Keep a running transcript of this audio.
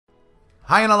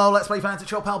Hi and hello, Let's Play fans, it's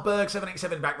your pal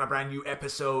Berg787 back with a brand new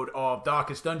episode of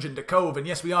Darkest Dungeon The Cove. And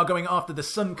yes, we are going after the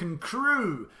Sunken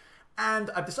Crew. And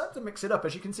I've decided to mix it up,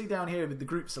 as you can see down here with the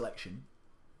group selection.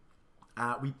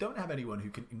 We don't have anyone who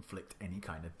can inflict any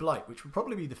kind of blight, which would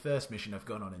probably be the first mission I've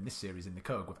gone on in this series in The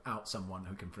Cove without someone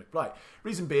who can inflict blight.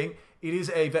 Reason being, it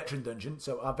is a veteran dungeon,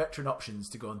 so our veteran options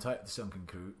to go on type the Sunken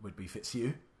Crew would be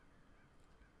Fitzhugh.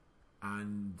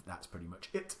 And that's pretty much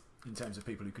it in terms of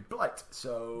people who could blight.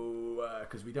 So,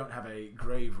 because we don't have a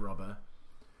grave robber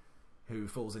who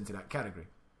falls into that category.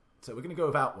 So we're going to go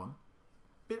without one.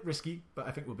 Bit risky, but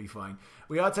I think we'll be fine.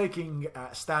 We are taking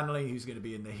Stanley, who's going to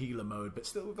be in the healer mode, but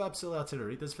still with Absol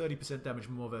Artillery. Does 30% damage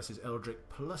more versus Eldritch,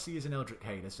 plus he is an Eldritch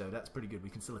Hater, so that's pretty good. We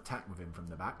can still attack with him from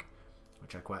the back,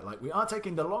 which I quite like. We are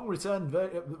taking the long return of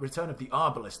the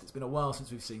Arbalist. It's been a while since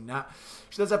we've seen that.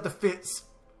 She does have the Fitz,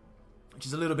 which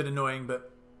is a little bit annoying, but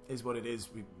is what it is.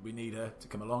 We need her to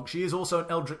come along. She is also an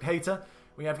Eldritch Hater.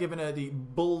 We have given her the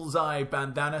Bullseye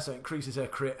Bandana, so it increases her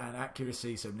crit and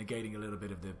accuracy, so negating a little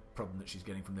bit of the problem that she's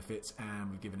getting from the Fits. And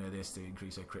we've given her this to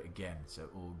increase her crit again, so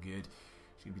all good.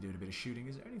 She's going to be doing a bit of shooting.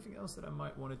 Is there anything else that I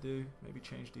might want to do? Maybe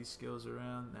change these skills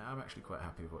around? No, I'm actually quite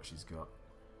happy with what she's got.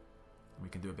 We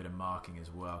can do a bit of marking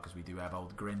as well, because we do have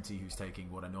old Grenty, who's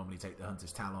taking what I normally take, the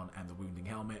Hunter's Talon and the Wounding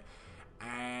Helmet.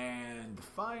 And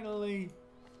finally,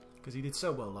 because he did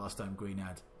so well last time,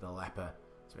 Greenad, the Leper,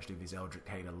 especially with his Eldritch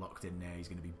Hater locked in there, he's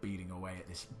going to be beating away at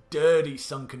this dirty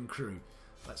Sunken Crew.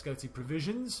 Let's go to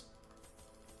provisions.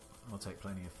 I'll take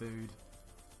plenty of food.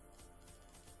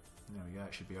 There we go,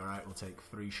 it should be alright. We'll take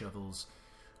 3 shovels.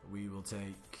 We will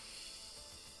take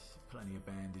plenty of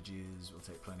bandages. We'll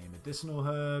take plenty of medicinal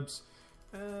herbs.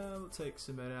 We'll take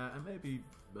some of that, and maybe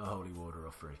a holy water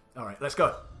or 3. Alright, let's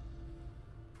go.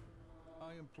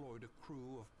 I employed a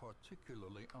crew of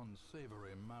particularly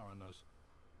unsavory mariners,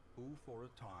 who for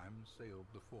a time sailed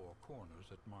the 4 corners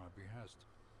at my behest,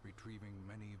 retrieving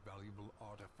many valuable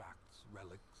artifacts,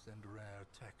 relics, and rare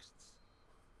texts.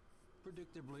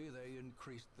 Predictably, they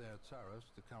increased their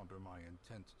tariffs to counter my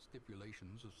intense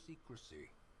stipulations of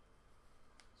secrecy.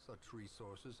 Such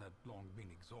resources had long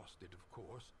been exhausted, of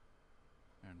course,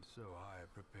 and so I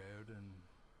prepared an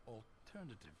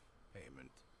alternative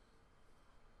payment.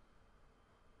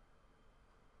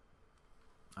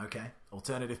 Okay,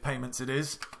 alternative payments it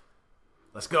is.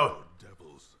 Let's go.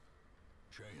 Devils,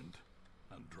 chained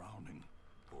and drowning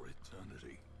for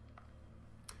eternity.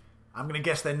 I'm going to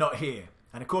guess they're not here.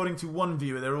 And according to one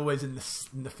viewer, they're always in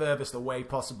the furthest away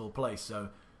possible place. So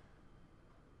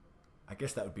I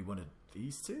guess that would be one of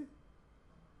these two.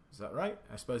 Is that right?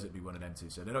 I suppose it'd be one of them two.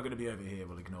 So they're not going to be over here.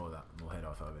 We'll ignore that. We'll head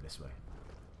off over this way.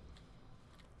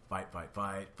 Fight, fight,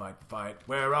 fight, fight, fight.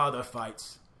 Where are the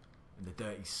fights? In the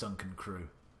dirty Sunken Crew.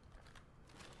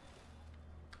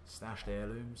 Stashed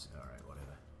heirlooms. Alright,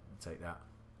 whatever. I'll take that.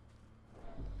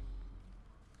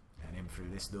 And in through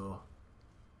this door.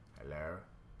 Hello.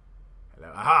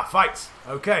 Hello. Aha! Fights!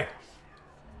 Okay.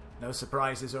 No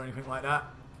surprises or anything like that.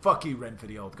 Fuck you, Ren, for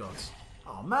the old gods.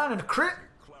 Oh man, and a crit!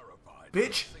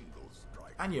 Bitch!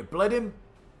 And you bled him?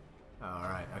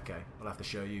 Alright, okay. We'll have to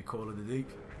show you Call of the Deep.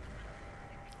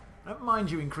 I don't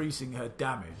mind you increasing her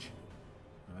damage.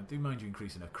 I do mind you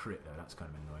increasing her crit though, that's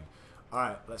kind of annoying.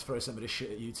 Alright, let's throw some of this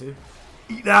shit at you two.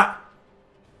 Eat that!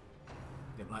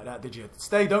 Didn't like that, did you?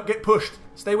 Stay, don't get pushed!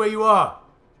 Stay where you are!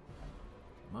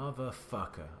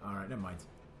 Motherfucker. Alright, never mind.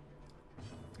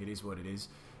 It is what it is.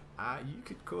 You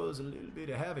could cause a little bit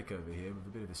of havoc over here with a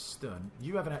bit of a stun.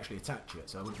 You haven't actually attacked yet,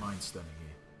 so I wouldn't mind stunning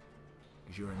you.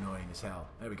 Because you're annoying as hell.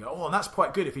 There we go. Oh, and that's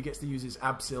quite good if he gets to use his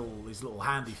Absil, his little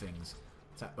handy things.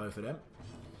 Attack both of them.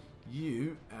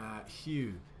 You,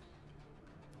 Hugh.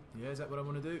 Yeah, is that what I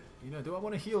want to do? You know, do I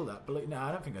want to heal that? No,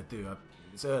 I don't think I do.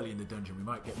 It's early in the dungeon. We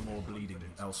might get more bleeding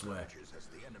elsewhere.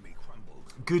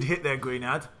 Good hit there,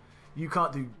 Greenad. You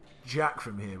can't do jack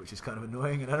from here, which is kind of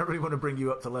annoying, and I don't really want to bring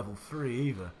you up to level 3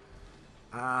 either.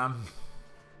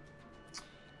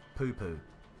 Poo-poo.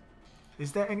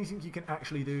 Is there anything you can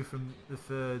actually do from the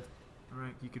 3rd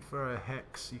rank? You could throw a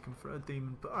hex, you can throw a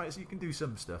demon, but alright, so you can do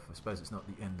some stuff. I suppose it's not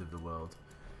the end of the world.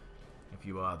 If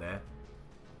you are there.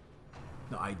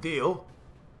 Not ideal.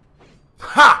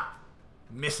 Ha!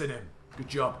 Missing him. Good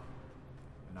job.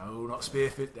 No, not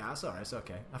spearfit. That's alright, it's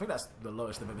okay. I think that's the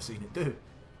lowest I've ever seen it do.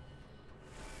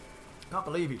 Can't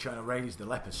believe you're trying to raise the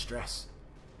leper's stress.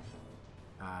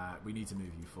 We need to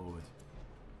move you forward.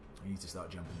 We need to start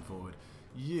jumping forward.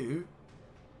 You...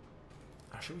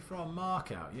 should we throw a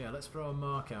mark out? Yeah, let's throw a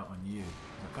mark out on you.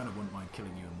 I kind of wouldn't mind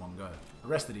killing you in one go. The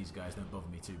rest of these guys don't bother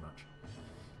me too much.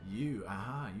 You,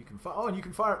 you can fire. Oh, and you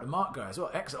can fire at the mark guy as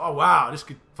well. Excellent. Oh, wow, this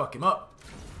could fuck him up.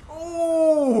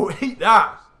 Oh, eat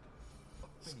that.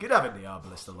 It's good having the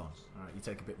Arbalist along. Alright, you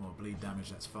take a bit more bleed damage,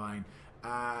 that's fine.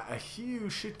 A Hue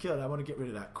should kill. I want to get rid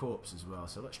of that corpse as well,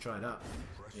 so let's try that.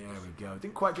 There we go.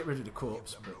 Didn't quite get rid of the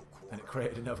corpse, but and it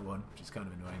created another one, which is kind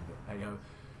of annoying, but hey ho.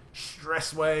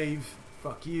 Stress wave.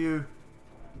 Fuck you.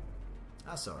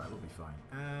 That's alright, we'll be fine.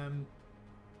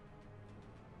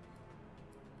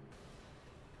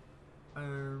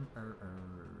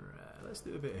 Let's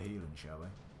do a bit of healing, shall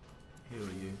we? Heal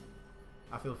you.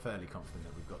 I feel fairly confident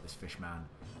that we've got this fish man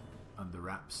under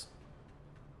wraps.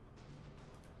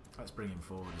 Let's bring him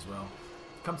forward as well.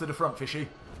 Come to the front, fishy.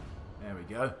 There we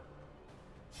go.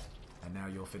 And now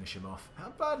you'll finish him off. How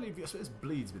badly have you... I suppose this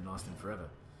bleed's been lasting forever.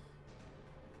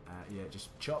 Yeah, just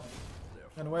chop.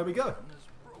 And away we go.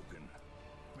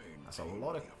 That's a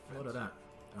lot of that.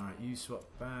 Alright, you swap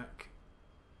back.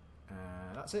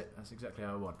 That's it. That's exactly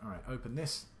how I want. Alright, open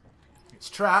this. It's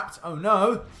trapped. Oh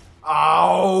no.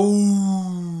 Oh!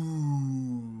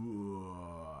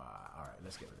 Alright,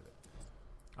 let's get rid of it.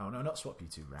 Oh no, not swap you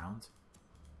two round.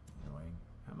 Annoying.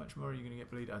 How much more are you going to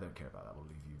get bleed? I don't care about that. We'll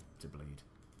leave you to bleed.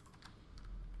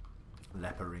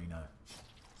 Leporino.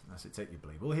 That's it. Take your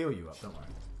bleed. We'll heal you up. Don't worry.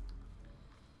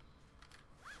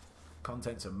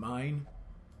 Contents are mine.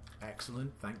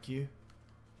 Excellent. Thank you.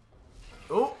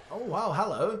 Oh wow.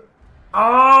 Hello.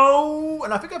 Oh!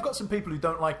 And I think I've got some people who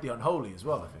don't like the Unholy as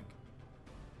well, I think.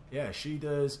 Yeah, she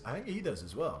does. I think he does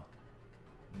as well.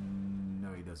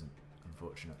 No, he doesn't.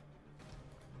 Unfortunate.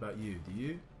 But you, do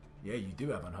you? Yeah, you do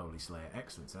have Unholy Slayer.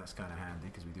 Excellent. So that's kind of handy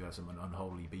because we do have some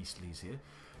Unholy Beastlies here.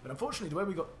 But unfortunately, the way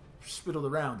we got spiddled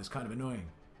around is kind of annoying.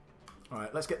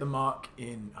 Alright, let's get the mark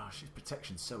in. Oh, she's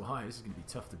protection's so high. This is going to be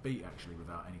tough to beat, actually,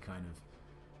 without any kind of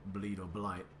bleed or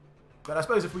blight. But I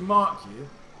suppose if we mark you,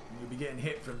 you'll be getting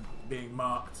hit from being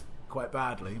marked quite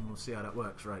badly. And we'll see how that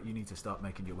works. Right, you need to start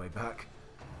making your way back.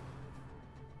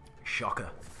 Shocker.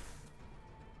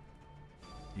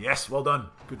 Yes, well done.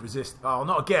 Good resist. Oh,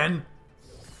 not again.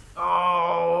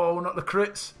 Oh, not the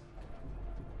crits.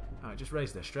 Alright, just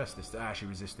raise their stress. This she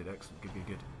resisted. Excellent. Good, good,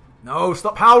 good. No,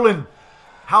 stop howling.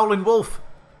 Howling wolf.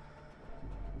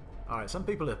 Alright, some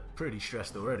people are pretty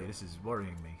stressed already. This is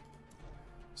worrying me.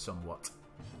 Somewhat.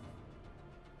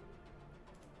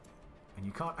 And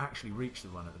you can't actually reach the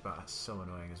one at the back. That's so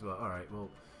annoying as well. Alright, well,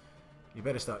 you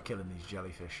better start killing these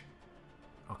jellyfish.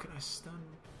 Oh, can I stun?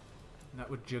 That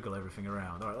would juggle everything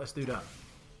around. Alright, let's do that.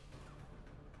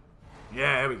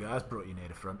 Yeah, there we go. That's brought you near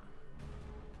the front.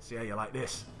 See how you like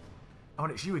this. Oh,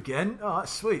 and it's you again. Oh,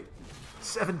 that's sweet.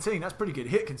 17. That's pretty good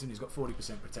hit considering he's got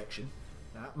 40% protection.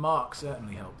 That mark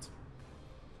certainly helped.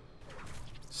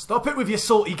 Stop it with your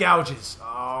salty gouges.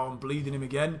 Oh, I'm bleeding him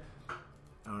again.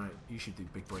 Alright, you should do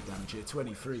big boy damage here.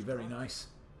 23. Very nice.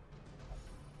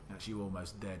 Actually, you're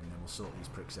almost dead, and then we'll sort these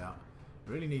pricks out.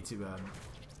 Really need to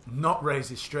not raise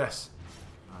his stress.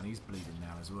 Oh, and he's bleeding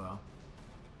now as well.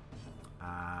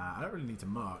 I don't really need to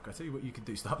mark. I tell you what you could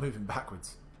do. Start moving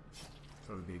backwards.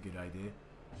 Probably be a good idea.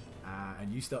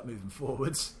 And you start moving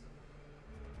forwards.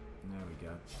 There we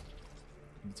go.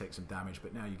 You take some damage,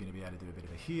 but now you're going to be able to do a bit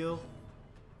of a heal.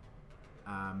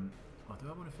 Oh, do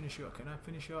I want to finish you off? Can I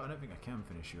finish you off? I don't think I can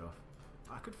finish you off.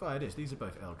 I could fire this. These are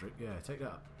both Eldritch. Yeah, take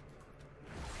that.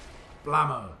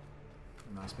 Blammo.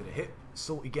 Nice bit of hit.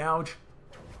 Salty gouge.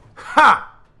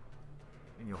 Ha!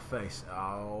 In your face.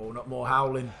 Oh, not more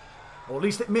howling. Or at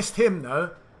least it missed him,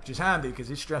 though. Which is handy, because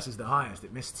his stress is the highest.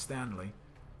 It missed Stanley.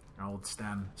 Old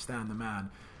Stan the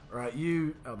man. Right,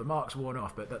 you... Oh, the mark's worn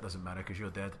off, but that doesn't matter, because you're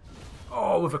dead.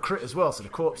 Oh, with a crit as well, so the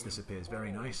corpse disappears.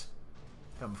 Very nice.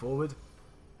 Come forward.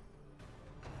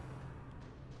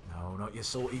 No, not your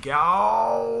salty gouge.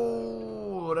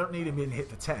 Oh, I don't need him being hit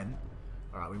for 10.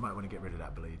 Alright, we might want to get rid of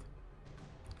that bleed.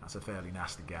 That's a fairly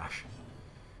nasty gash.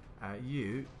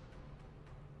 You...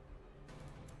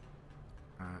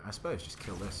 I suppose just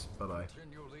kill this. Bye-bye.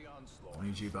 I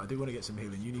need you, but I do want to get some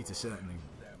healing. You need to certainly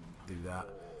do that.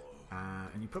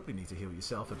 And you probably need to heal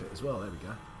yourself a bit as well. There we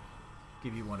go.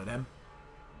 Give you one of them.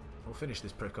 We'll finish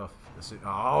this prick off.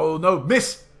 Oh, no!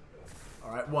 Miss!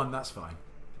 Alright, one. That's fine.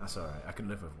 That's alright. I can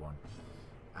live with one.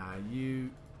 You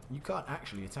can't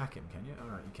actually attack him, can you?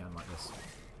 Alright, you can like this.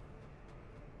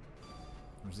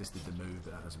 Resisted the move,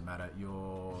 but that doesn't matter.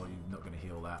 You're not going to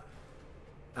heal that.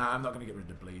 I'm not going to get rid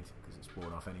of the bleed because it's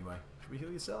worn off anyway. Should we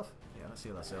heal yourself? Yeah, let's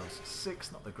heal ourselves.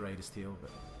 6, not the greatest heal, but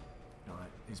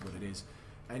alright, is what it is.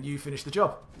 And you finish the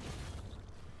job.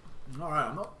 Alright,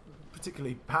 I'm not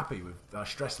particularly happy with our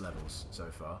stress levels so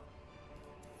far.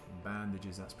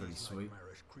 Bandages, that's pretty sweet.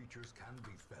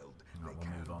 Alright, we'll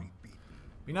move on.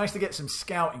 Be nice to get some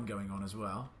scouting going on as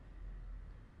well.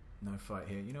 No fight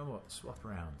here. You know what? Swap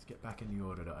around. Get back in the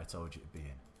order that I told you to be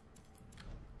in.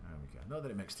 There we go. Not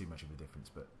that it makes too much of a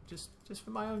difference, but just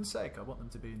for my own sake, I want them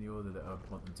to be in the order that I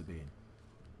want them to be in.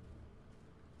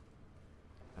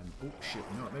 And, oh shit,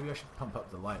 you know what, maybe I should pump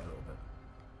up the light a little bit.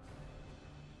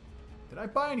 Did I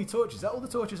buy any torches? Is that all the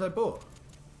torches I bought?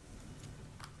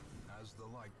 As the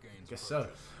light gains Guess so.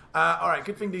 purchase, Alright,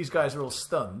 good thing these guys are all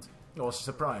stunned. Or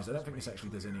surprised. I don't think this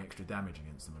actually does any extra damage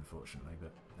against them, unfortunately,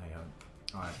 but hey ho.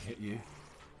 Alright, hit you.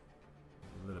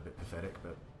 A little bit pathetic,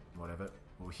 but whatever.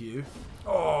 Or Hugh.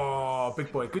 Oh,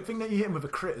 big boy. Good thing that you hit him with a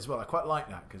crit as well. I quite like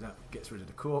that, because that gets rid of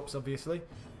the corpse, obviously.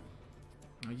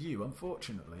 Now you,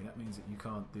 unfortunately, that means that you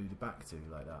can't do the back two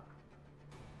like that.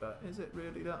 But is it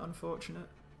really that unfortunate?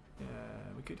 Yeah,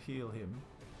 we could heal him.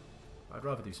 I'd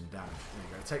rather do some damage.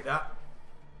 There you go. Take that.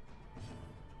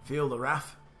 Feel the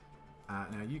wrath.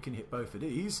 Now you can hit both of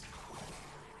these.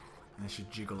 And they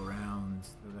should jiggle around.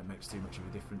 That makes too much of a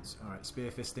difference. Alright, spear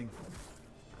fisting.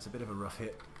 That's a bit of a rough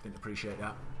hit. Didn't appreciate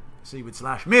that. Seaward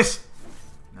slash. Miss!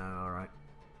 No, alright.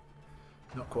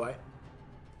 Not quite.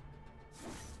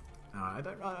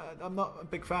 I'm not a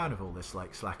big fan of all this,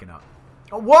 like, slacking up.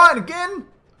 Oh, what? Again?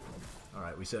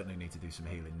 Alright, we certainly need to do some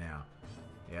healing now.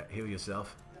 Yeah, heal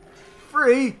yourself.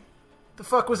 Free? The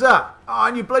fuck was that? Oh,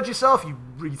 and you bled yourself, you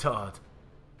retard.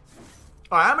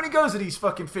 Alright, how many goes are these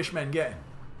fucking fishmen getting?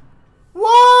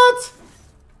 What?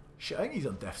 Shit, I think he's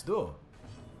on death's door.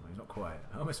 Well, he's not quite.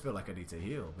 I almost feel like I need to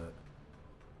heal, but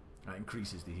that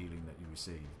increases the healing that you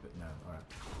receive. But no, alright.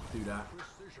 Do that.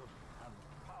 precision and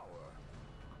power.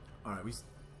 Alright, we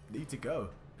need to go.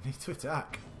 We need to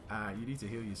attack. You need to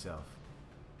heal yourself.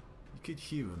 You could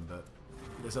heal him, but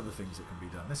there's other things that can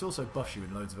be done. This also buffs you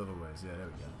in loads of other ways. Yeah, there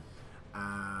we go.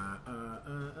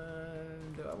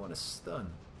 Do I want to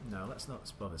stun? No, let's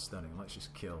not bother stunning. Let's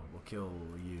just kill. We'll kill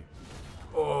you.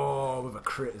 Oh, with a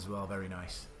crit as well. Very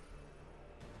nice.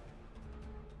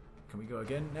 Can we go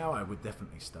again? Now I would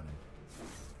definitely stun him.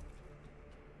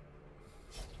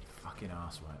 Fucking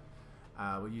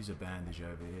arsewipe. We'll use a bandage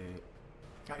over here.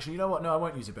 Actually, you know what? No, I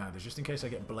won't use a bandage. Just in case I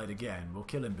get bled again. We'll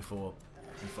kill him before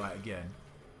we fight again.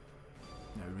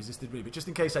 No, he resisted me. But just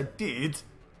in case I did,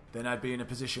 then I'd be in a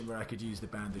position where I could use the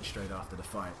bandage straight after the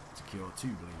fight to cure 2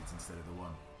 bleeds instead of the 1.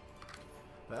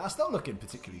 But that's not looking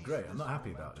particularly great. I'm not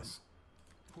happy about this.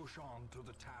 Push on to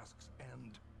the task's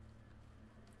end.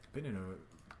 Been in a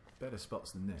better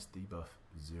spots than this. Debuff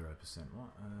 0%.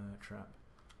 What? Trap.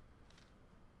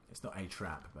 It's not a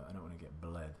trap, but I don't want to get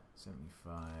bled.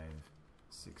 75,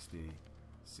 60,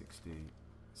 60,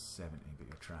 70, but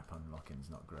your trap unlocking's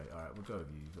not great. Alright, we'll go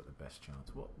with you. You've got the best chance.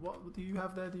 What do you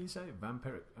have there, do you say?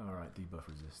 Vampiric? Alright, debuff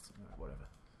resist. Right, whatever.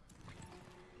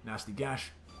 Nasty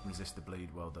gash. Resist the bleed.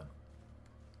 Well done.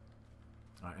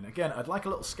 Alright, and again, I'd like a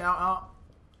little scout out.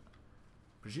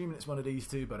 Presuming it's one of these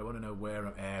two, but I want to know where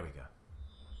I'm... There we go.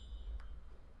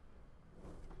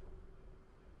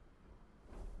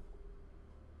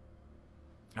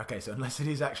 Okay, so unless it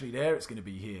is actually there, it's going to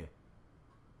be here.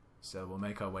 So we'll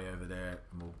make our way over there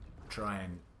and we'll try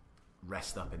and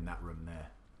rest up in that room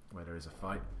there where there is a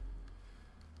fight.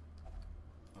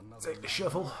 Take the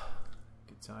shovel.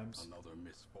 Good times. Another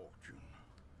misfortune.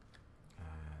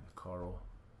 And a coral.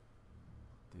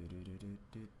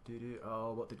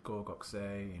 Oh, what did Gorgok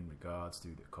say in regards to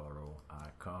the coral? I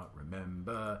can't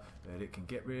remember. That it can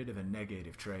get rid of a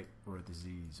negative trait or a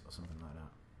disease or something like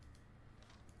that.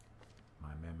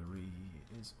 My memory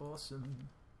is awesome.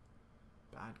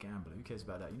 Bad gambler. Who cares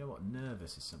about that? You know what?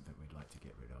 Nervous is something we'd like to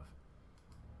get rid of.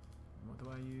 What do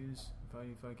I use? If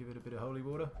I give it a bit of holy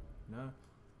water? No?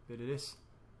 Bit of this?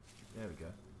 There we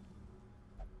go.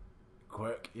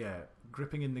 Quirk. Yeah.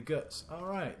 Gripping in the guts.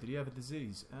 Alright. Did he have a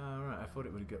disease? Alright. I thought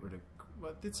it would get rid of...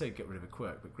 Well, it did say get rid of a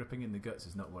quirk, but gripping in the guts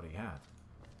is not what he had.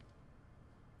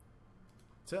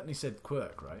 It certainly said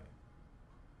quirk, right?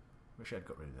 Wish I'd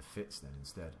got rid of the fits then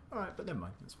instead. Alright, but never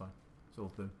mind. That's fine. It's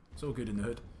all good. It's all good in the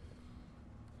hood.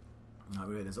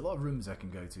 Right, there's a lot of rooms I can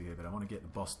go to here, but I want to get the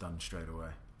boss done straight away.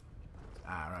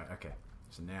 Right, okay.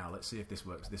 So now, let's see if this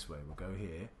works this way. We'll go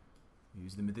here.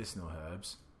 Use the medicinal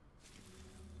herbs.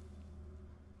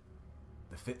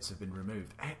 The fits have been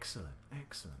removed. Excellent,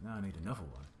 excellent. Now I need another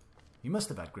one. You must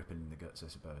have had gripping in the guts, I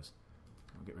suppose.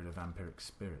 I'll get rid of vampiric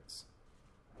spirits.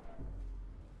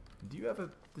 Do you have a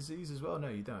disease as well? No,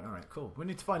 you don't. Alright, cool. We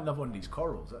need to find another one of these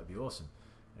corals. That would be awesome.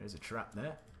 There's a trap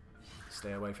there.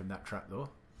 Stay away from that trap though.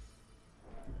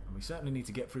 And we certainly need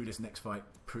to get through this next fight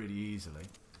pretty easily.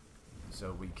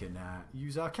 So we can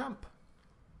use our camp.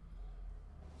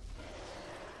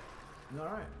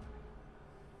 Alright.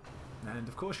 And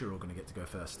of course you're all going to get to go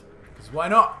first. Because why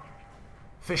not?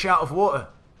 Fish out of water.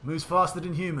 Moves faster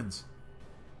than humans.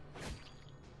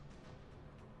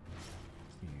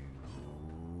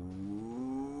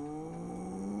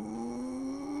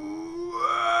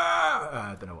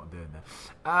 don't know what I'm doing there.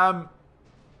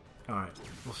 Alright,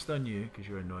 we'll stun you because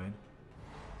you're annoying.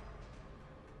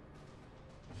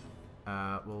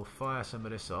 We'll fire some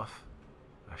of this off.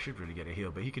 I should really get a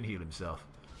heal, but he can heal himself.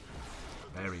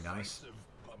 Very nice.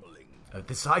 A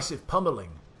decisive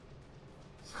pummeling.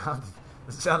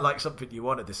 Doesn't sound like something you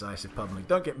want, a decisive pummeling.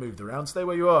 Don't get moved around. Stay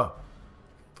where you are.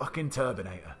 Fucking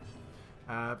Turbinator.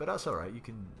 But that's alright. You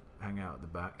can hang out at the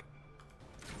back.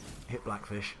 Hit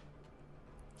Blackfish.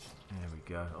 There we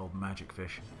go. Old magic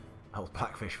fish. Old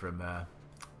Blackfish from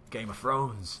Game of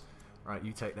Thrones. Right,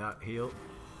 you take that. Heal.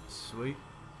 Sweet.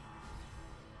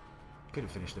 Could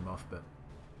have finished him off, but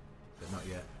not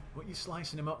yet. What are you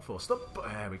slicing him up for? Stop!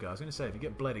 There we go. I was going to say, if you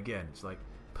get bled again, it's like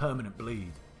permanent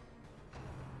bleed.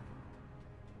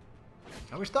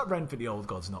 I wish that ran for the old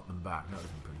gods knocked them back. That would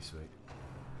have been pretty sweet.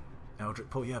 Eldritch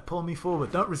pull. Yeah, pull me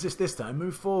forward. Don't resist this time.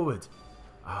 Move forward.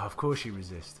 Ah, of course you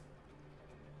resist.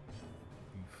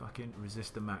 You fucking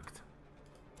resist the mact.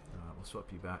 Alright, we'll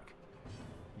swap you back.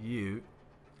 You.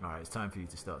 Alright, it's time for you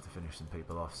to start to finish some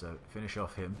people off. So, finish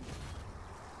off him.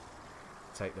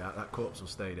 Take that. That corpse will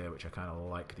stay there, which I kind of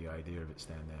like the idea of it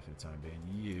staying there for the time being.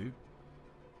 You.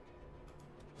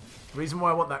 The reason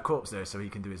why I want that corpse there is so he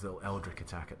can do his little Eldritch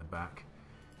attack at the back.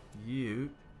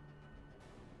 You.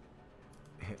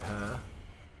 Hit her.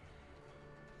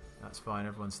 That's fine.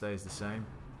 Everyone stays the same.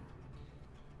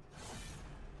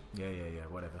 Yeah,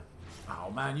 whatever. Oh,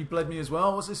 man, you bled me as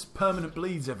well? What's this permanent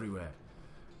bleeds everywhere?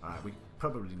 Alright, we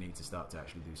probably need to start to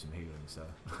actually do some healing, so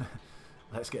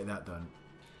let's get that done.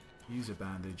 Use a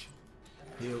bandage.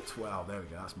 Heal 12. There we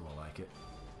go. That's more like it.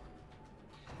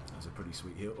 That's a pretty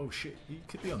sweet heal. Oh shit, he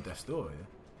could be on death's door here.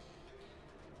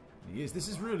 He is. This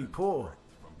is really poor.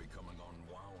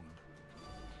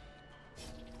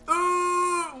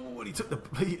 Oh! And he took the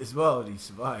bleed as well and he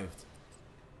survived.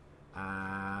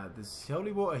 Does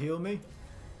holy water heal me?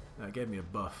 No, it gave me a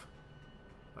buff.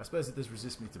 I suppose it does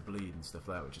resist me to bleed and stuff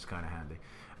like that, which is kind of handy.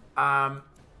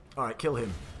 Alright, kill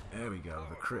him. There we go,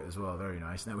 the crit as well, very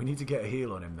nice. Now we need to get a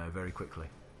heal on him though, very quickly.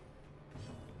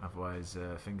 Otherwise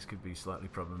things could be slightly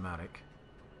problematic.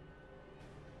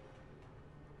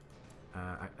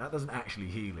 That doesn't actually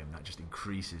heal him, that just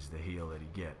increases the heal that he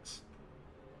gets.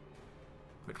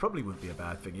 Which probably wouldn't be a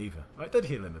bad thing either. Oh, it did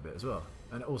heal him a bit as well.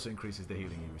 And it also increases the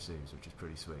healing he receives, which is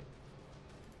pretty sweet.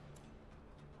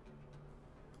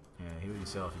 Yeah, heal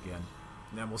yourself again.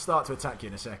 And then we'll start to attack you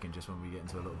in a second, just when we get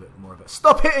into a little bit more of a...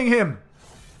 Stop hitting him!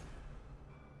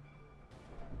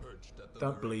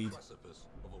 Don't bleed.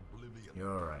 You're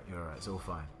alright, it's all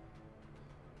fine.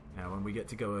 Now when we get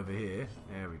to go over here,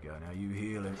 there we go, now you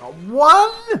heal him. Oh,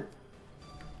 1?!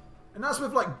 And that's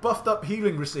with like buffed up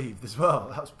healing received as well.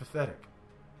 That was pathetic.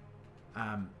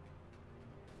 I'm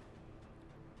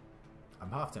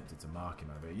half tempted to mark him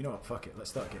over here. You know what, fuck it, let's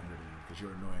start getting rid of you, because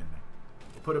you're annoying me.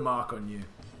 We'll put a mark on you,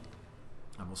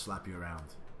 and we'll slap you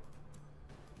around.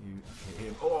 You hit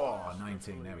him. Oh,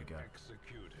 19, there we go.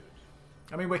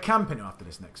 I mean, we're camping after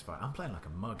this next fight. I'm playing like a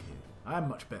mug here. I am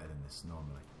much better than this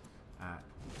normally. There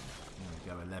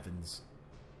we go, 11s.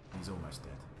 He's almost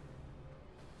dead.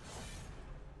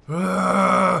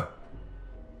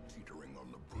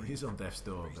 He's on death's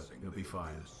door, but he'll be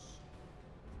fine.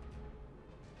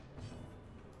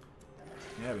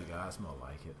 There we go, that's more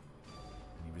like it.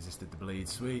 And he resisted the bleed,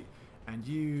 sweet. And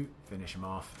you finish him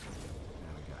off.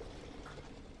 There we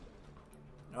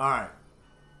go. Alright.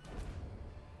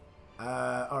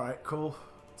 Alright, cool.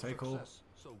 Take all.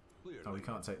 Oh, we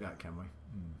can't take that, can we?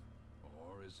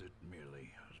 Or is it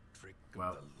merely a trick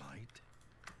well, of the light?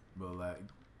 We'll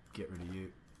get rid of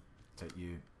you. Take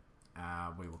you.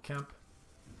 We will camp.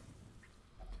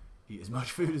 Eat as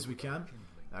much food as we can.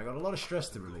 I got a lot of stress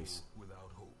to release.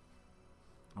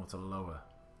 Or to lower.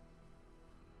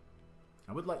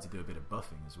 I would like to do a bit of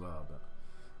buffing as well, but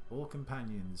all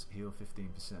companions heal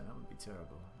 15%. That would be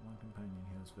terrible. One companion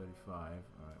heals 35. Alright,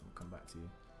 we'll come back to you.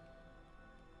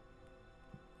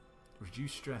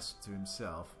 Reduce stress to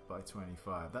himself by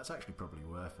 25. That's actually probably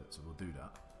worth it, so we'll do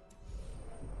that.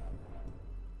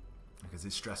 Because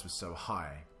his stress was so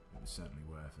high, it was certainly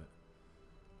worth it.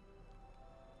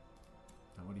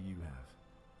 And what do you have?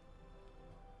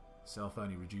 Self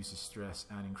only reduces stress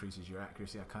and increases your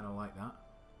accuracy. I kind of like that.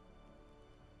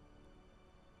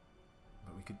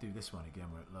 But we could do this one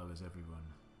again where it lowers everyone.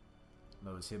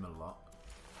 Lowers him a lot.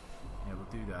 Yeah, we'll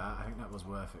do that. I think that was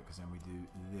worth it because then we do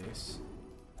this.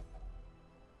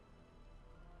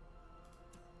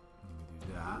 And we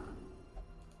do that.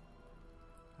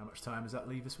 How much time does that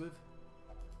leave us with?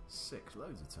 6,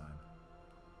 loads of time.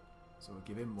 So we'll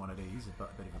give him one of these, a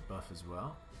bit of a buff as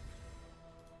well.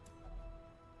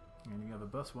 And you have a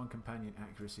buff, 1 companion,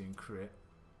 accuracy and crit.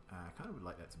 I kind of would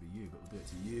like that to be you, but we'll do it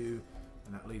to you.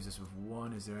 And that leaves us with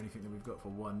 1. Is there anything that we've got for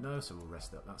 1? No, so we'll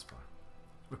rest up. That's fine.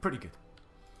 We're pretty good.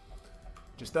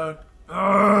 Just don't...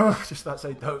 just about to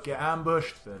say don't get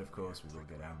ambushed. But of course we will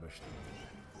get ambushed.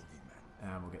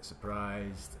 And we'll get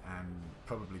surprised. And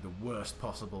probably the worst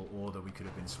possible order we could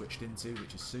have been switched into,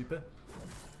 which is super.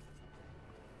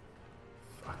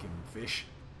 Fucking fish.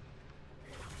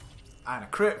 And a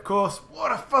crit, of course.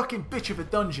 What a fucking bitch of a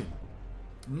dungeon.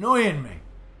 Annoying me.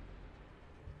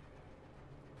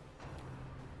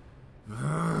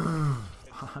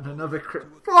 And another crit.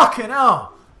 Fucking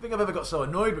hell! I think I've ever got so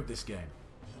annoyed with this game.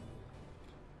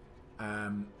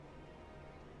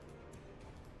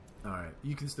 Alright,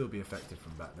 you can still be effective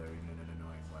from back there, even in an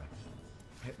annoying way.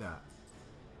 Hit that.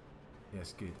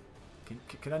 Yes, good.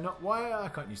 Can I not? Why I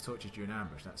can't use torches during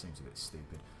ambush? That seems a bit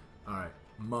stupid. Alright,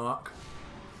 mark.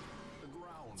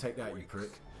 Take that, you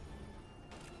prick.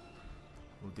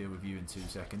 We'll deal with you in 2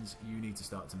 seconds. You need to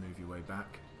start to move your way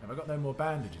back. Have I got no more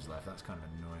bandages left? That's kind of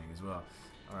annoying as well.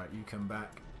 Alright, you come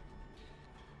back.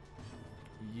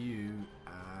 You,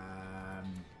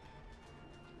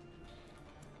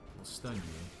 we'll stun you.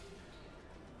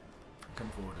 Come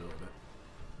forward a little bit.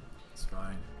 It's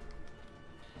fine.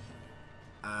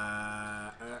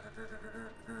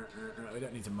 We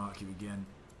don't need to mark you again.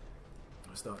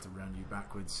 I'll start to round you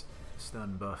backwards.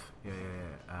 Stun buff. Yeah.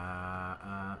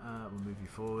 We'll move you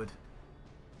forward.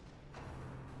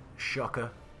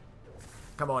 Shocker.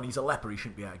 Come on, he's a leper. He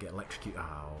shouldn't be able to get electrocuted.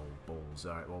 Oh, balls.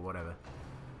 Alright, well, whatever.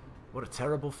 What a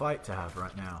terrible fight to have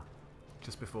right now.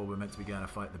 Just before we're meant to be going to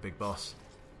fight the big boss.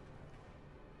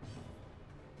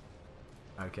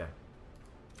 Okay.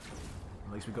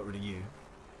 At least we got rid of you.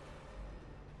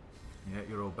 Yeah,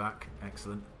 you're all back.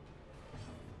 Excellent.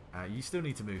 You still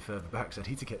need to move further back, so I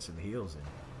need to get some heals in.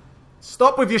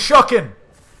 Stop with your shocking!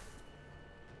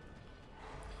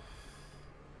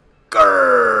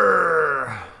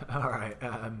 Grrr! Alright,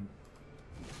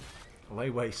 lay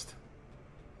waste.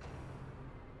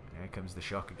 Here comes the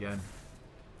shock again.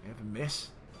 You have a miss?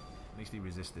 At least he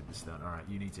resisted the stun. Alright,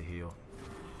 you need to heal.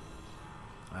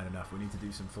 Not enough. We need to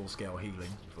do some full-scale healing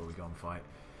before we go and fight.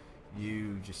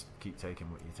 You just keep taking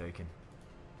what you're taking.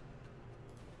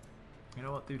 You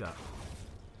know what? Do that.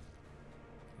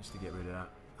 Just to get rid of that.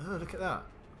 Oh, look at that.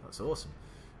 That's awesome.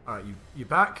 Alright, you're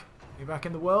back. You're back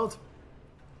in the world.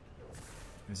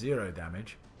 0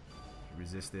 damage. You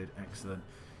resisted. Excellent.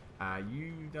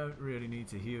 You don't really need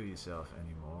to heal yourself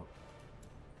anymore.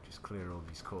 Just clear all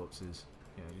these corpses.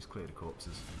 Yeah, just clear the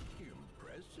corpses.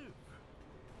 Impressive.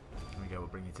 There we go, we'll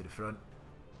bring you to the front.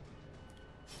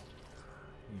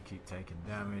 You keep taking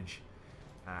damage.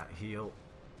 Heal.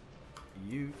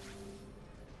 You.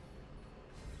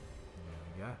 There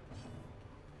we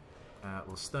go.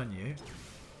 We'll stun you.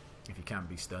 If you can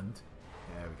be stunned.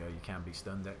 There we go, you can be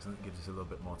stunned. Excellent. Gives us a little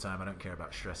bit more time. I don't care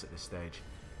about stress at this stage.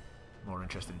 More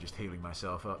interested in just healing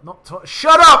myself up.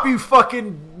 Shut up, you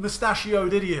fucking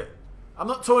mustachioed idiot! I'm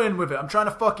not toying with it. I'm trying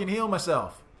to fucking heal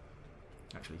myself.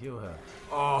 Actually, heal her.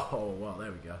 Oh, well,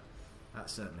 there we go. That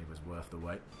certainly was worth the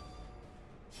wait.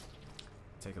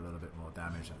 Take a little bit more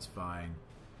damage. That's fine.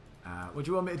 What do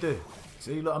you want me to do?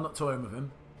 See, look, I'm not toying with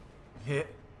him.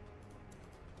 Hit.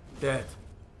 Dead.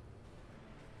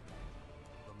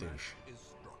 Douche.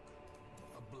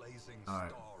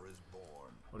 Alright.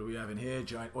 What do we have in here?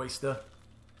 Giant oyster.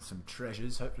 Some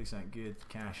treasures. Hopefully something good.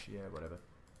 Cash. Yeah, whatever.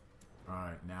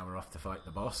 Alright, now we're off to fight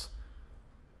the boss.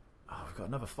 Oh, we've got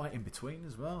another fight in between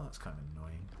as well. That's kind of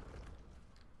annoying.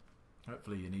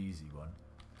 Hopefully an easy one.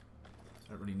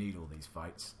 Don't really need all these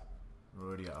fights. We're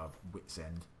already at our wit's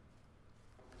end.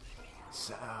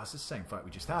 So, it's the same fight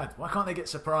we just had. Why can't they get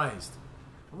surprised?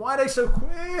 Why are they so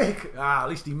quick? At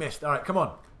least he missed. Alright, come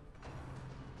on.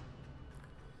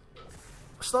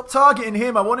 Stop targeting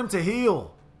him. I want him to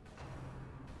heal.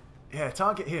 Yeah,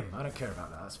 target him. I don't care about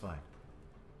that. That's fine.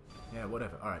 Yeah,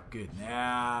 whatever. Alright, good.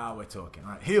 Now we're talking.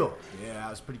 Alright, heal. Yeah, that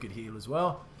was a pretty good heal as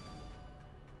well.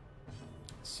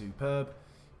 Superb.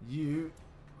 You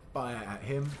fire at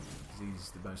him, because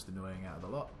he's the most annoying out of the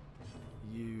lot.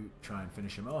 You try and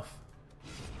finish him off.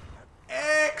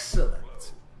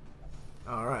 Excellent!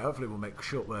 Alright, hopefully we'll make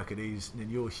short work of these. And then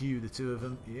you'll hew the two of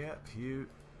them. Yep, hew.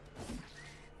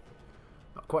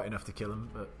 Not quite enough to kill him,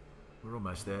 but we're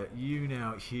almost there. You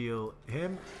now heal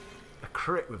him. A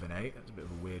crit with an 8. That's a bit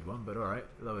of a weird one, but alright.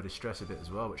 Lower his stress a bit as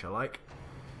well, which I like.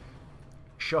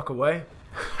 Shock away.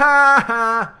 Ha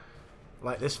ha!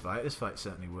 Like this fight. This fight's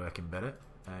certainly working better.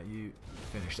 You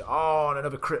finished it. Oh, and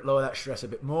another crit. Lower that stress a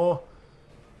bit more.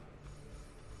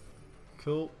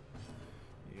 Cool.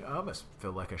 I almost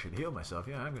feel like I should heal myself.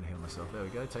 Yeah, I'm going to heal myself. There we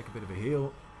go. Take a bit of a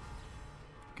heal.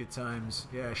 Good times.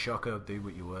 Yeah, shocker. Do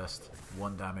what you're worst.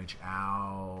 1 damage.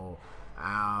 Ow.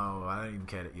 Ow. I don't even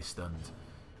care that you're stunned.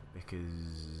 Because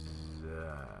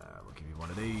we'll give you one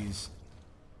of these.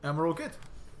 And we're all good.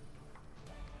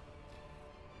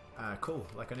 Cool.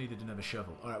 Like I needed another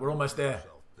shovel. Alright, we're almost there.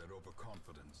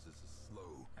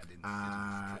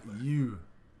 You.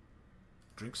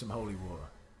 Drink some holy water.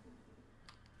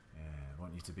 Yeah, I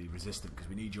want you to be resistant because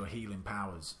we need your healing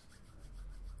powers.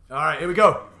 Alright, here we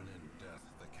go.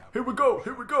 Here we go,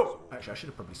 here we go. Actually, I should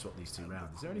have probably swapped these 2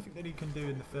 rounds. Is there anything that he can do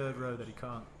in the 3rd row that he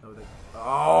can't?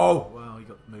 Oh, well, he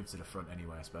got moved to the front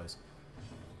anyway, I suppose.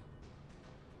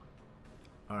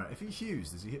 Alright, if he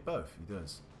hews, does he hit both? He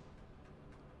does.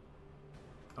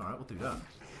 Alright, we'll do that.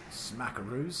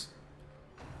 Smackaroos.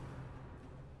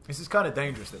 This is kind of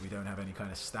dangerous that we don't have any kind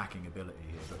of stacking ability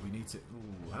here, but we need to...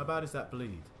 Ooh, how bad is that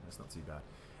bleed? That's not too bad.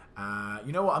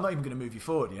 You know what? I'm not even going to move you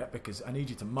forward yet because I need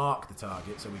you to mark the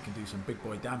target so we can do some big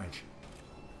boy damage.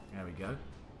 There we go.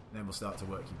 Then we'll start to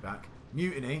work you back.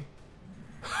 Mutiny.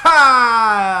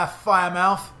 Ha!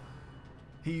 Firemouth.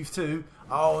 Heave 2.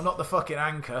 Oh, not the fucking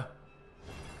anchor.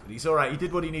 But he's alright. He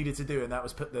did what he needed to do, and that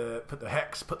was put the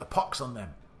hex, put the pox on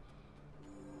them.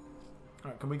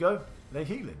 Alright, can we go? They're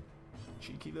healing.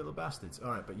 Cheeky little bastards.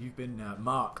 Alright, but you've been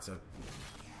marked, so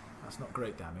that's not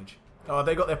great damage. Oh,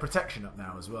 they got their protection up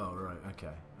now as well. Right,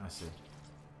 okay. I see.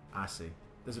 I see.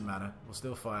 Doesn't matter. We'll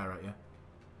still fire at you.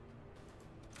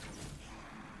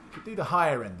 Could do the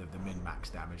higher end of the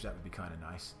min-max damage. That would be kind of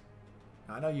nice.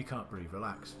 Now, I know you can't breathe.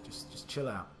 Relax. Just chill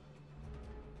out.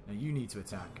 Now, you need to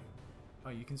attack. Oh,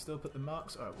 you can still put the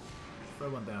marks? Alright, we'll throw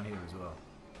one down here as well.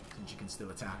 Since you can still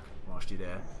attack whilst you're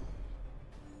there.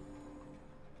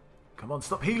 Come on,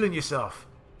 stop healing yourself.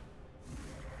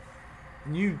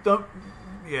 And you don't...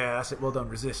 Yeah, that's it. Well done.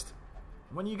 Resist.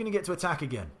 When are you going to get to attack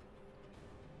again?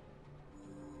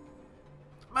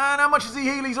 Man, how much does he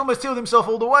heal? He's almost healed himself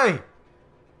all the way.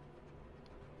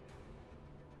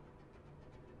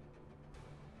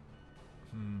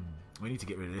 We need to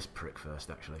get rid of this prick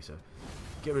first, actually. So,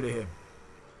 get rid of him.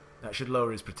 That should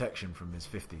lower his protection from his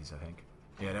 50s, I think.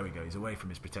 Yeah, there we go. He's away from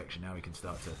his protection. Now he can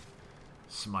start to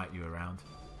smite you around.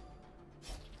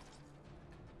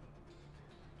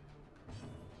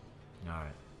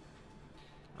 Alright.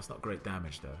 That's not great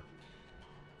damage, though.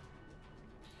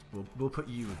 We'll put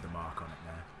you with the mark on it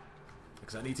now.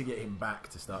 Because I need to get him back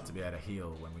to start to be able to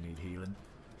heal when we need healing.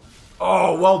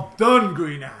 Oh, well done,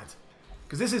 Greenad!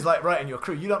 Because this is like right in your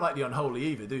crew. You don't like the unholy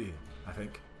either, do you? I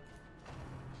think.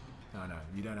 No,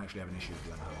 you don't actually have an issue with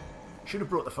the unholy. Should have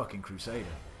brought the fucking Crusader.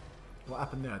 What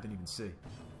happened there? I didn't even see.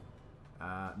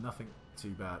 Nothing too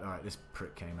bad. Alright, this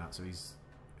prick came out, so he's...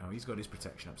 Oh, he's got his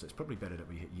protection up, so it's probably better that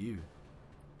we hit you.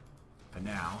 For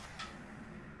now.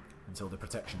 Until the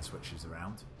protection switches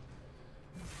around.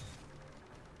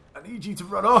 I need you to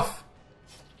run off!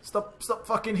 Stop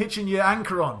fucking hitching your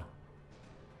anchor on!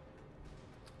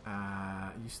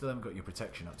 You still haven't got your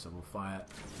protection up, so we'll fire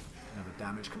another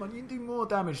damage. Come on, you can do more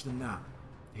damage than that.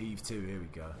 Heave 2, here we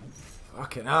go.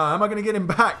 Fucking hell, how am I going to get him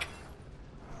back?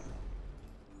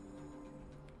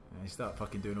 They start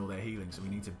fucking doing all their healing, so we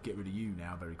need to get rid of you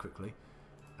now very quickly.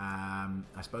 I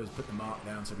suppose put the mark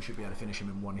down, so we should be able to finish him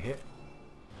in 1 hit.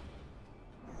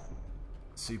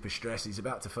 Super stress, he's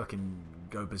about to fucking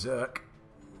go berserk.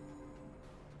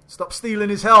 Stop stealing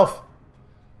his health!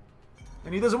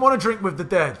 And he doesn't want to drink with the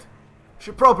dead. What's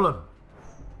your problem?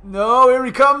 No, here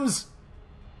he comes!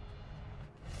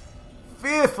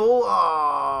 Fearful?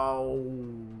 Oh,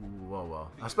 well.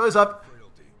 I suppose I've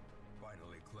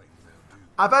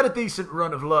had a decent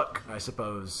run of luck, I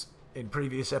suppose, in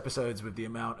previous episodes with the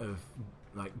amount of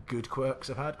like good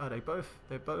quirks I've had. Are they both?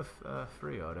 They're both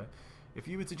free, are they? If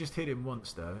you were to just hit him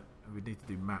once, though, we'd need to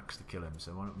do max to kill him.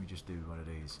 So why don't we just do one of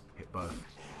these? Hit both.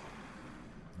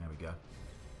 There we go.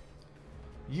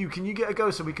 Can you get a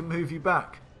go so we can move you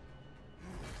back?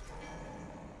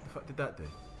 The fuck did that do?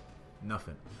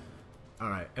 Nothing.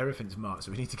 Alright, everything's marked,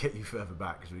 so we need to get you further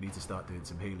back because we need to start doing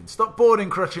some healing. Stop boarding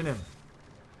crushing him!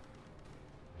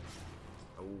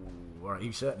 Oh, alright,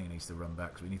 he certainly needs to run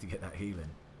back because we need to get that healing.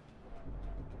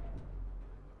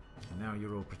 And now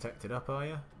you're all protected up, are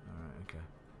you? Alright, okay.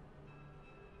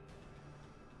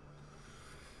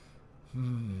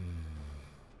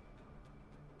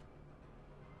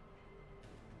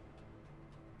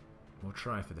 We'll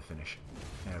try for the finish.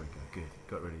 There we go, good.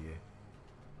 Got rid of you.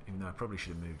 Even though I probably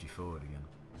should have moved you forward again.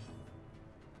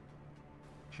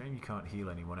 Shame you can't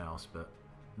heal anyone else, but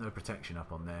no protection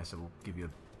up on there, so we'll give you a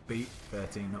beat.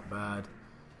 13, not bad.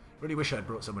 Really wish I'd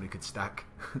brought someone who could stack.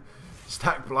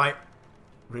 Stack Blight.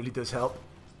 Really does help.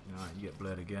 Alright, you get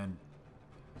blurred again.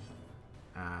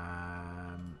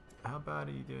 How bad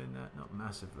are you doing that? Not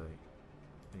massively.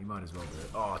 You might as well do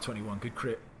it. Oh, 21. Good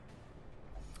crit.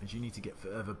 And you need to get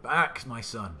further back, my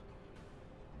son.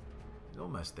 He's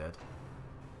almost dead.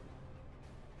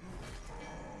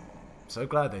 So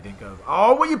glad they didn't go over.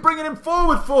 Oh, what are you bringing him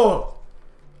forward for?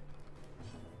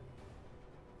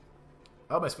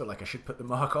 I almost feel like I should put the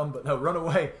mark on, but no, run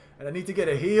away. And I need to get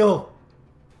a heal.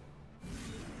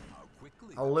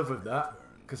 I'll live with that,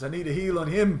 because I need a heal on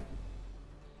him.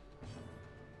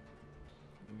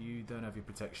 You don't have your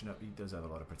protection up. He does have a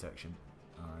lot of protection.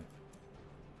 Alright.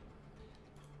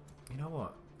 You know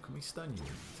what? Can we stun you?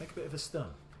 Take a bit of a stun.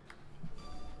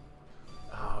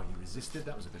 Oh, you resisted?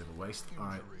 That was a bit of a waste.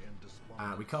 Alright.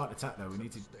 We can't attack though. We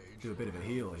need to do a bit of a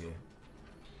heal here.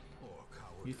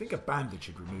 You think a bandage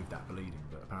should remove that bleeding,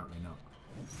 but apparently not.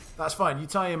 That's fine. You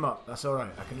tie him up. That's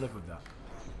alright. I can live with that.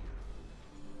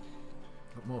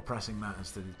 Got more pressing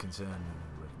matters to concern me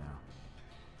with now.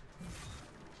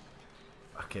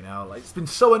 Fucking hell. Like, it's been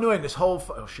so annoying this whole...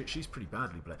 Oh shit, she's pretty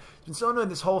badly played. It's been so annoying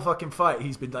this whole fucking fight.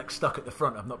 He's been like stuck at the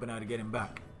front. I've not been able to get him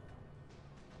back.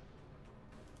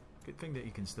 Good thing that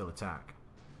he can still attack.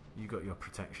 You got your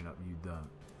protection up, you don't.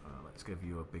 Let's give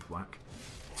you a big whack.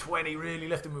 20 really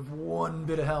left him with one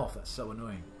bit of health. That's so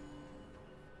annoying.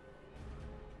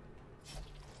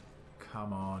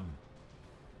 Come on.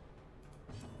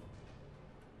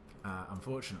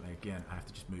 Unfortunately, again, I have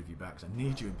to just move you back because I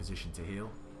need you in position to heal.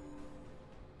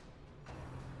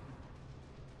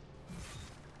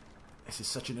 This is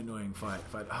such an annoying fight.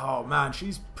 Oh man,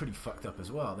 she's pretty fucked up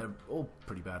as well. They're all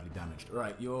pretty badly damaged.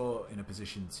 Right, you're in a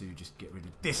position to just get rid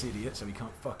of this idiot so he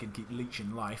can't fucking keep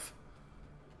leeching life.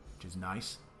 Which is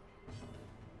nice.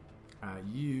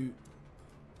 You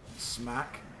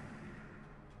smack.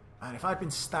 And if I'd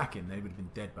been stacking, they would have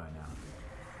been dead by now.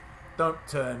 Don't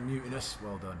turn mutinous.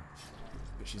 Well done.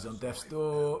 But she's on death's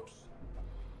door.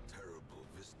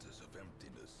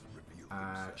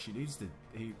 She needs to...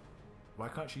 Why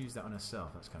can't she use that on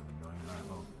herself? That's kind of annoying. Right,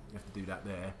 well, you have to do that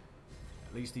there.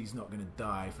 At least he's not going to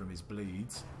die from his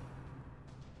bleeds.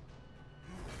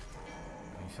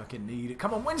 You fucking need it.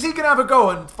 Come on, when's he going to have a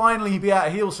go and finally be able to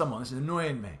heal someone? This is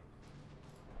annoying me.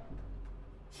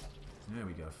 There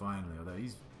we go, finally. Although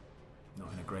he's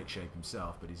not in a great shape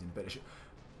himself, but he's in better shape.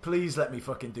 Please let me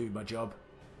fucking do my job.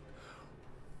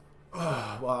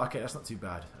 Oh, well, okay, that's not too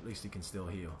bad. At least he can still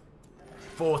heal.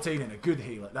 14 and a good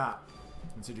heal at that.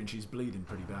 Considering she's bleeding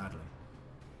pretty badly.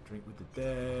 Drink with the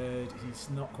dead. He's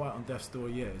not quite on death's door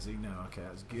yet, is he? No, okay,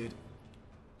 that's good.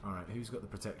 Alright, who's got the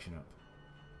protection up?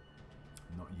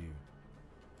 Not you.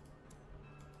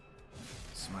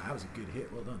 Smite, that was a good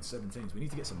hit. Well done, 17s. We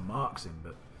need to get some marks in,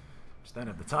 but just don't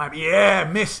have the time. Yeah,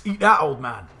 miss! Eat that, old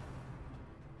man!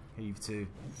 Heave 2.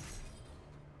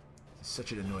 It's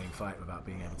such an annoying fight without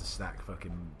being able to stack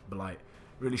fucking Blight.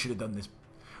 Really should have done this.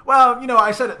 Well, you know,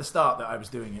 I said at the start that I was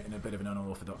doing it in a bit of an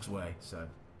unorthodox way, so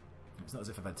it's not as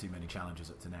if I've had too many challenges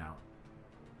up to now.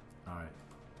 Alright.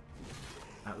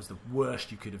 That was the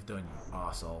worst you could have done, you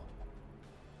arsehole.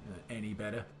 Any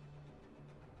better?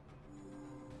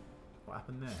 What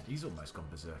happened there? He's almost gone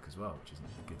berserk as well, which isn't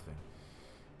a good thing.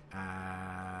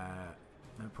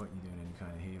 No point in you doing any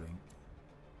kind of healing.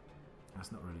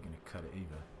 That's not really going to cut it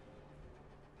either.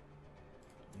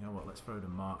 You know what? Let's throw the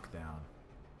mark down.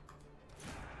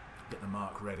 Get the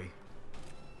mark ready.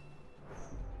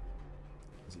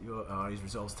 Is it your... Oh, his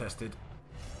results tested.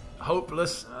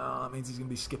 Hopeless. Oh, that means he's going to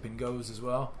be skipping goes as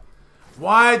well.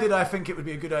 Why did I think it would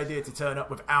be a good idea to turn up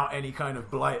without any kind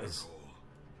of blighters?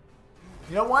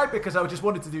 You know why? Because I just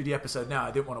wanted to do the episode now.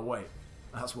 I didn't want to wait.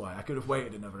 That's why. I could have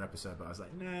waited another episode, but I was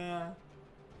like, nah.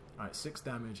 Alright, 6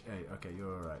 damage. 8. Okay,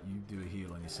 you're alright. You do a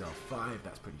heal on yourself. 5.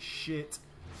 That's pretty shit.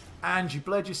 And you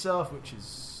bled yourself, which is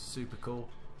super cool.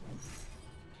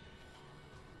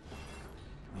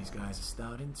 These guys are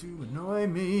starting to annoy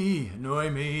me. Annoy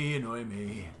me, annoy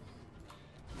me.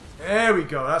 There we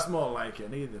go. That's more like it.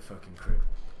 I needed the fucking crew.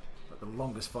 Like the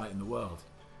longest fight in the world.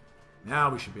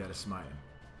 Now we should be able to smite him.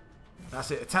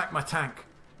 That's it. Attack my tank.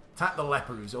 Attack the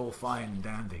leper who's all fine and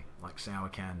dandy. Like sour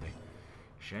candy.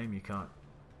 Shame you can't...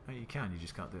 Oh, you can. You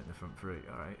just can't do it in the front three.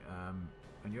 Alright.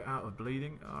 And you're out of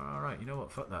bleeding. Alright. You know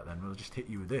what? Fuck that then. We'll just hit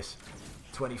you with this.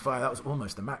 25. That was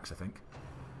almost the max, I think.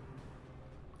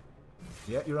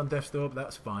 Yeah, you're on death's door, but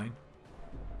that's fine.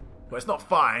 Well, it's not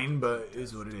fine, but it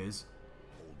is what it is.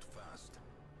 Hold fast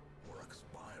or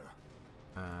expire.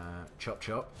 Chop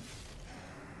chop.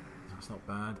 That's not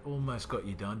bad. Almost got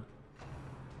you done.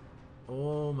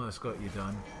 Almost got you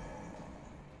done.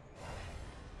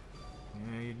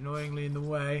 Yeah, you're annoyingly in the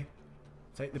way.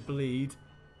 Take the bleed.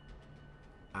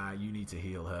 You need to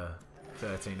heal her.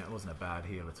 13. That wasn't a bad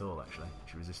heal at all, actually.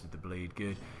 She resisted the bleed.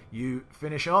 Good. You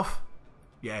finish off.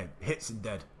 Yeah, hits and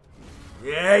dead.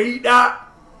 Yeah, eat that!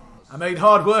 I made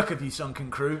hard work of you, Sunken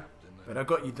Crew, but I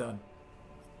got you done.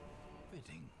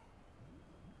 Fitting.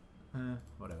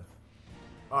 Whatever.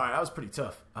 Alright, that was pretty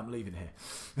tough. I'm leaving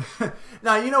here.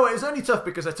 Now, you know what? It was only tough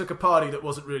because I took a party that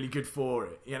wasn't really good for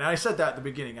it. You know, I said that at the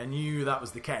beginning. I knew that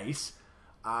was the case.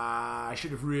 I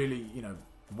should have really, you know,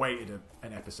 waited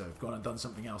an episode, gone and done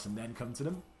something else, and then come to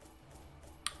them.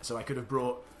 So I could have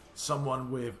brought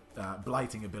someone with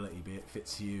blighting ability, be it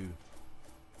Fitzhugh.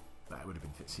 That would have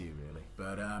been Fitzhugh, really.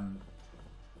 But,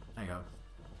 there you go.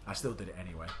 I still did it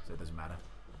anyway, so it doesn't matter.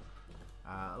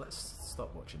 Let's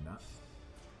stop watching that.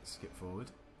 Skip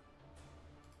forward.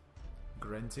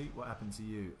 Grenty, what happened to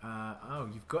you? Oh,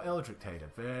 you've got Eldritch Hater.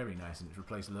 Very nice, and it's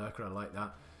replaced Lurker. I like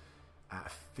that.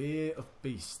 Fear of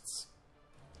Beasts.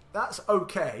 That's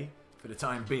okay for the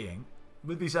time being.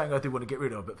 Would be something I do want to get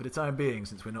rid of, but for the time being,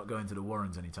 since we're not going to the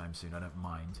Warrens anytime soon, I don't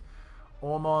mind.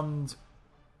 Ormond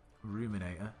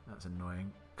Ruminator. That's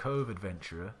annoying. Cove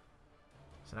Adventurer.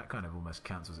 So that kind of almost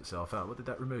cancels itself out. What did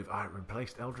that remove? Ah, it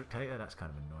replaced Eldritch Hater. That's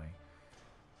kind of annoying.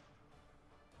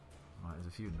 Right, there's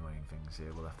a few annoying things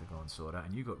here we'll have to go and sort out.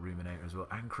 And you got Ruminator as well.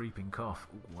 And Creeping Cough.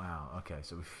 Ooh, wow, okay,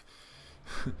 so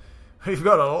we've we've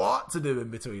got a lot to do in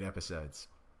between episodes.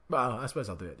 Well, I suppose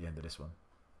I'll do it at the end of this one.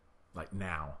 Like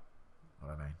now.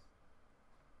 What I mean.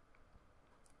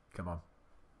 Come on.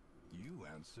 You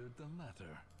answered the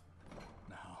letter.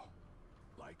 Now,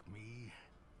 like me,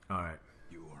 Alright.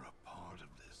 you are a part of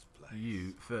this place.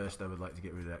 You, first I would like to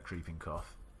get rid of that Creeping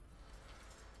Cough.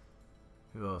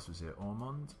 Who else was here?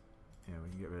 Ormond? Yeah, we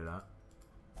can get rid of that.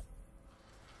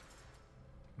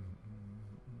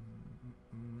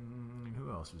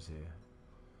 Who else was here?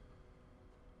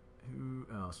 Who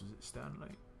else? Was it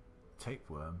Stanley?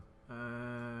 Tapeworm?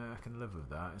 I can live with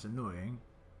that. It's annoying,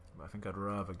 but I think I'd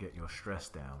rather get your stress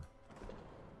down.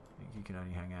 I think you can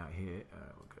only hang out here.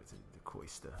 We'll go to the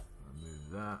Coister.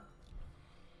 Remove that.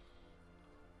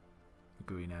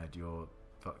 Guinad, you're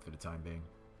fucked for the time being.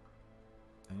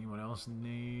 Anyone else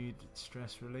need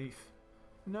stress relief?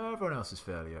 No, everyone else is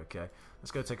fairly okay.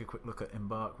 Let's go take a quick look at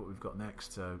Embark, what we've got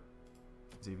next. So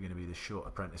it's either going to be the Short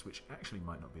Apprentice, which actually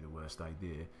might not be the worst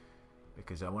idea,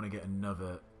 because I want to get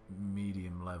another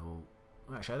medium level.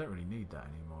 Actually, I don't really need that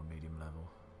anymore, medium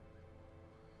level.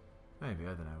 Maybe,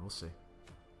 I don't know, we'll see.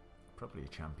 Probably a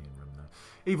champion room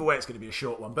though. Either way, it's going to be a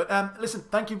short one. But listen,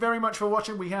 thank you very much for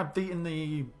watching. We have beaten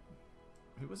the...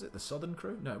 Who was it? The Southern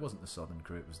Crew? No, it wasn't the Southern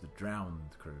Crew. It was the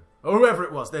Drowned Crew. Or whoever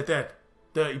it was. They're dead.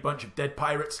 Dirty bunch of dead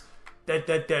pirates. Dead,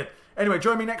 dead, dead. Anyway,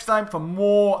 join me next time for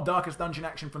more Darkest Dungeon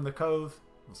action from the Cove.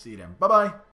 We'll see you then. Bye-bye.